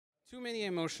Too many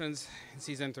emotions in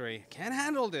season 3. Can't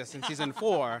handle this in season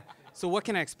 4. So what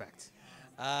can I expect?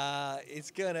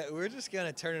 We're just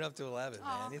gonna turn it up to 11,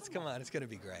 man. Come on, it's gonna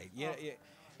be great. Yeah,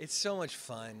 it's so much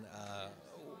fun.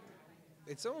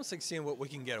 It's almost like seeing what we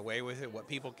can get away with it, what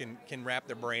people can wrap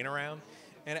their brain around.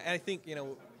 And I think,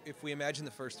 if we imagine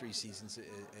the first 3 seasons,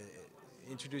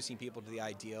 introducing people to the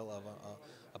ideal of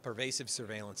a pervasive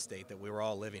surveillance state that we were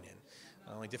all living in.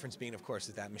 The only difference being, of course,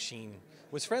 that machine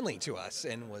was friendly to us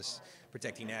and was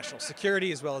protecting national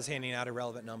security as well as handing out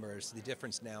irrelevant numbers. The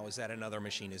difference now is that another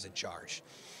machine is in charge.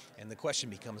 And the question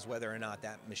becomes whether or not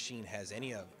that machine has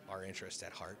any of our interests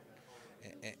at heart.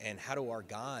 And how do our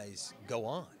guys go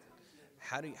on?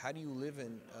 How do you live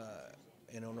in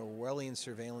an Orwellian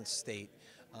surveillance state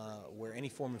where any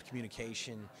form of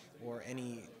communication or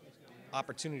any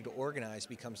opportunity to organize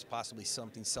becomes possibly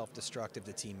something self-destructive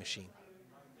to Team Machine?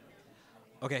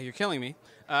 Okay, you're killing me.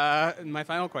 My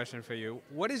final question for you.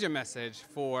 What is your message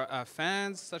for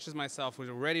fans such as myself who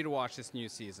are ready to watch this new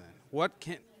season? What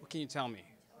can you tell me?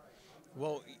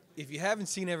 Well, if you haven't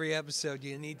seen every episode,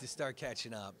 you need to start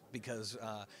catching up because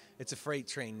it's a freight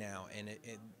train now. And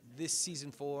this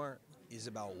season 4 is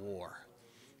about war.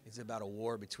 It's about a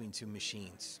war between 2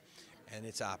 machines and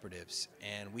its operatives.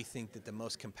 And we think that the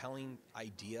most compelling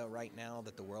idea right now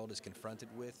that the world is confronted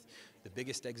with, the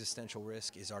biggest existential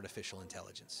risk, is artificial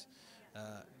intelligence.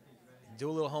 Do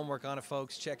a little homework on it,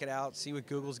 folks. Check it out. See what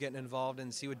Google's getting involved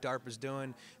in. See what DARPA's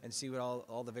doing. And see what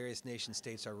all the various nation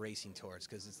states are racing towards,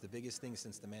 because it's the biggest thing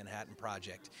since the Manhattan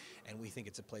Project. And we think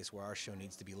it's a place where our show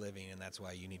needs to be living, and that's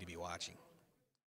why you need to be watching.